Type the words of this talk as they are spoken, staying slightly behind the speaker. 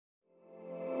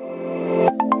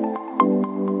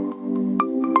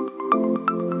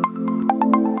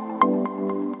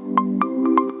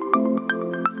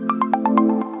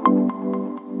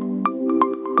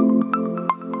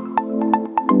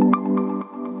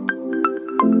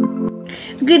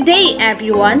Good day,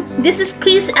 everyone. This is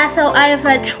Chris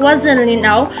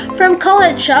LIN-AO from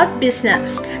College of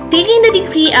Business, taking the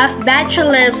degree of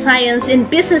Bachelor of Science in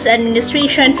Business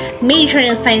Administration, major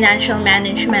in Financial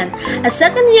Management, a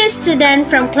second-year student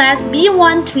from Class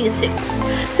B136.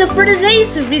 So for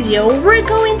today's video, we're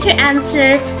going to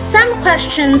answer some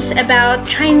questions about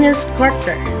Chinese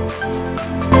Garter.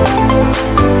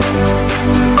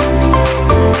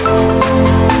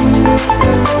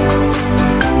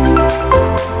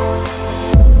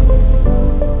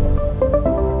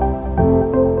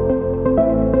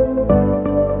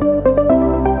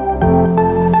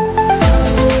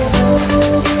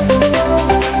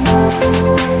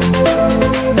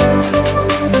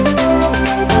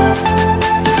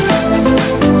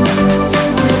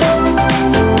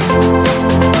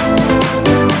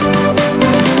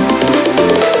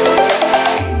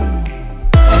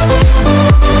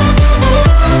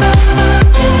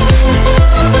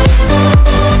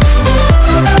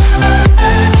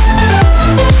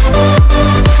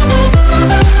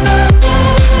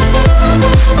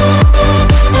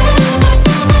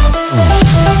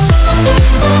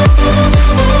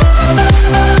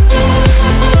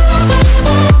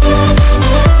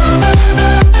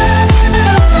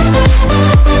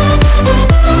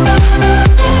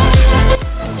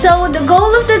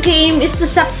 Is to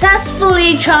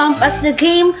successfully jump as the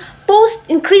game posts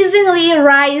increasingly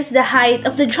rise the height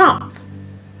of the jump.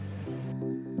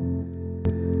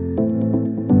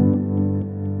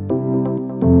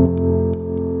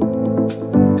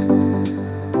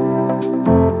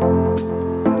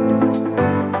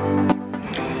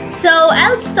 So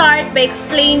I'll start by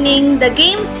explaining the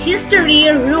game's history,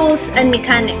 rules, and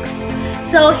mechanics.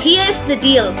 So here's the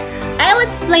deal. I'll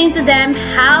explain to them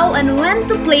how and when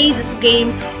to play this game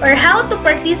or how to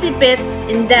participate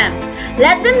in them.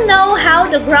 Let them know how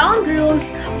the ground rules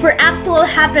for actual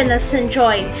happiness and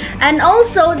joy, and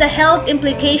also the health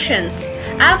implications.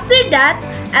 After that,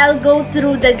 I'll go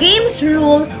through the game's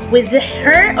rule with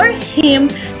her or him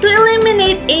to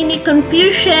eliminate any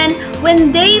confusion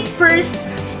when they first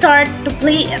start to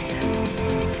play it.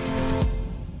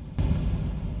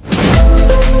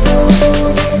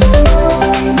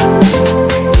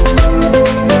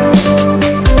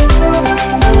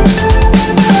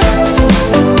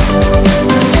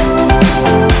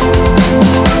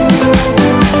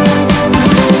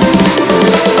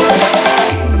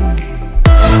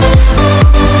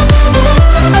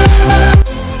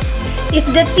 If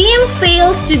the team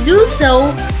fails to do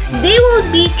so, they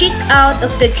will be kicked out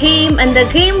of the game and the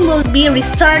game will be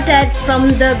restarted from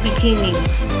the beginning.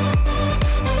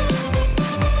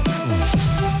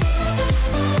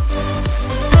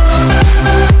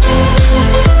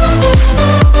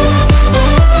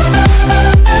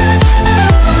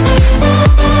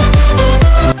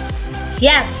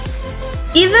 Yes,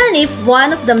 even if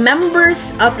one of the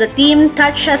members of the team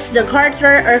touches the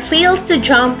garter or fails to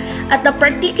jump at a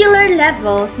particular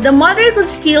level, the mother could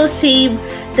still save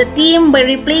the team by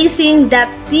replacing that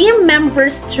team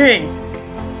member's turn.